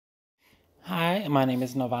Hi, my name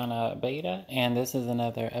is Novana Beta, and this is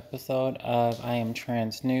another episode of I Am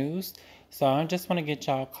Trans News. So I just want to get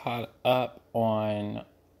y'all caught up on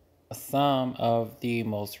some of the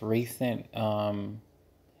most recent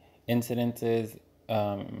incidences.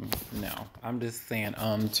 No, I'm just saying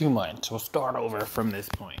too much. We'll start over from this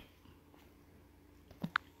point.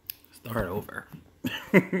 Start over.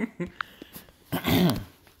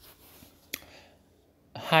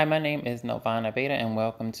 Hi, my name is Novana Beta, and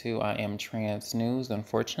welcome to I Am Trans News.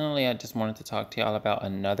 Unfortunately, I just wanted to talk to y'all about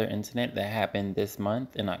another incident that happened this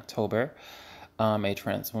month in October. A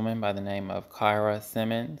trans woman by the name of Kyra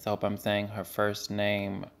Simmons, I hope I'm saying her first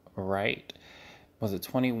name right, was a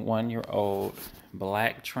 21-year-old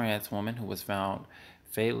black trans woman who was found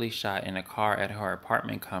fatally shot in a car at her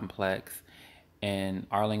apartment complex in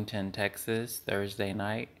Arlington, Texas, Thursday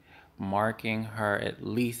night, marking her at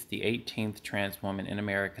least the 18th trans woman in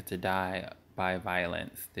America to die by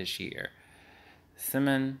violence this year.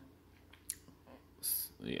 Simmons,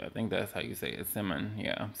 yeah, I think that's how you say it, Simmons,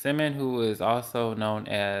 yeah. Simmons, who is also known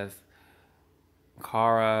as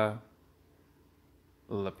Cara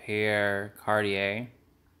LaPierre Cartier,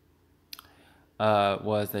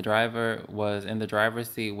 was in the driver's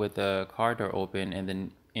seat with the car door open and the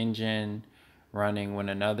engine running when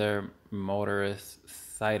another motorist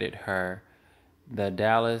cited her. The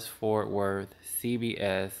Dallas-Fort Worth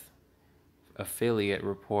CBS affiliate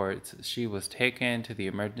reports she was taken to the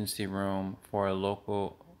emergency room for a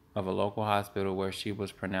local hospital where she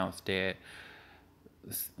was pronounced dead.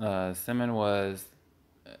 Simmons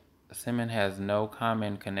has no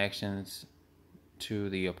common connections to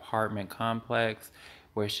the apartment complex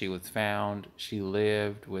where she was found. She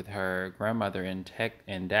lived with her grandmother in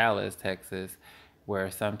Dallas, Texas,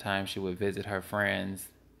 where sometimes she would visit her friends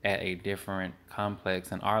at a different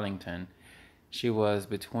complex in Arlington. She was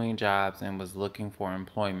between jobs and was looking for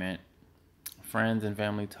employment. Friends and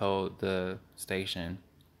family told the station.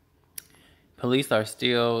 Police are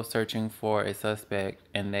still searching for a suspect,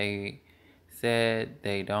 and they said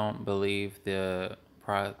they don't believe the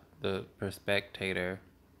perspectator.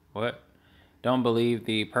 What? Don't believe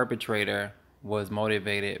the perpetrator was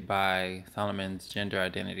motivated by Solomon's gender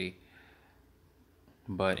identity.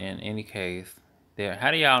 But in any case, there.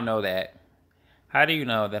 How do y'all know that? How do you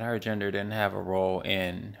know that her gender didn't have a role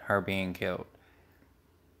in her being killed?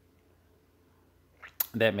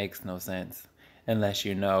 That makes no sense unless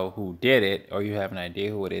you know who did it or you have an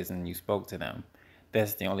idea who it is and you spoke to them.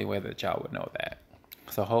 That's the only way that y'all would know that.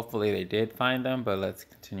 So hopefully they did find them, but let's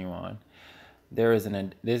continue on. There is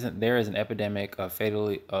an epidemic of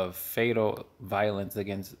fatal violence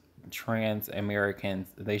against trans Americans.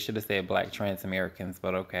 They should have said black trans Americans,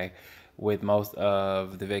 but okay. With most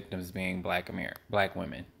of the victims being black women.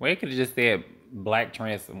 Well, it could have just said black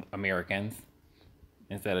trans Americans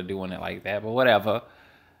instead of doing it like that, but whatever.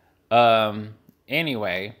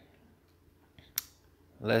 Anyway,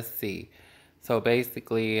 let's see. So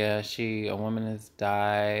basically, a woman has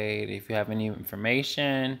died. If you have any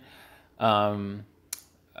information, let's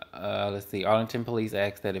see. Arlington police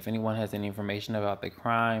asked that if anyone has any information about the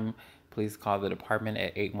crime, please call the department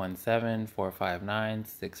at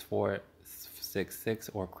 817-459-6466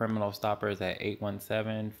 or Criminal Stoppers at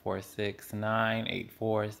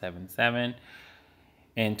 817-469-8477.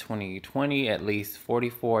 In 2020, at least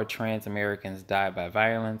 44 trans Americans died by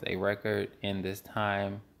violence, a record in this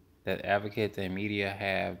time that advocates and media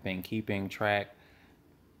have been keeping track.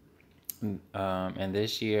 And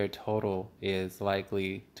this year total is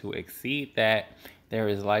likely to exceed that. There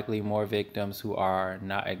is likely more victims who are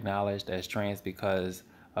not acknowledged as trans because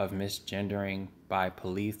of misgendering by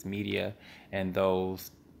police, media, and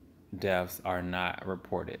those deaths are not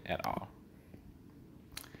reported at all.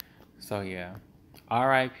 So yeah.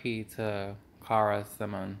 R.I.P. to Cara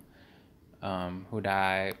Simmons, who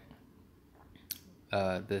died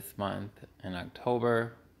this month in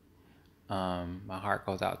October. My heart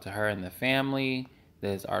goes out to her and the family.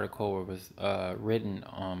 This article was written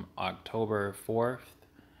on October 4th.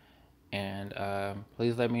 And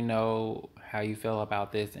please let me know how you feel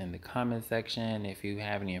about this in the comment section. If you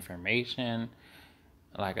have any information,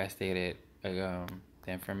 like I stated, the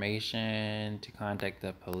information to contact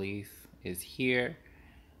the police is here.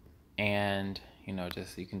 And you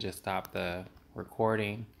can just stop the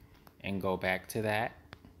recording and go back to that.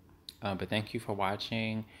 But thank you for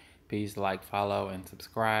watching. Please like, follow, and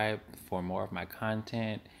subscribe for more of my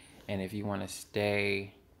content. And if you want to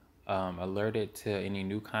stay alerted to any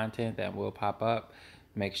new content that will pop up,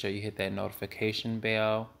 make sure you hit that notification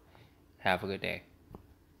bell. Have a good day.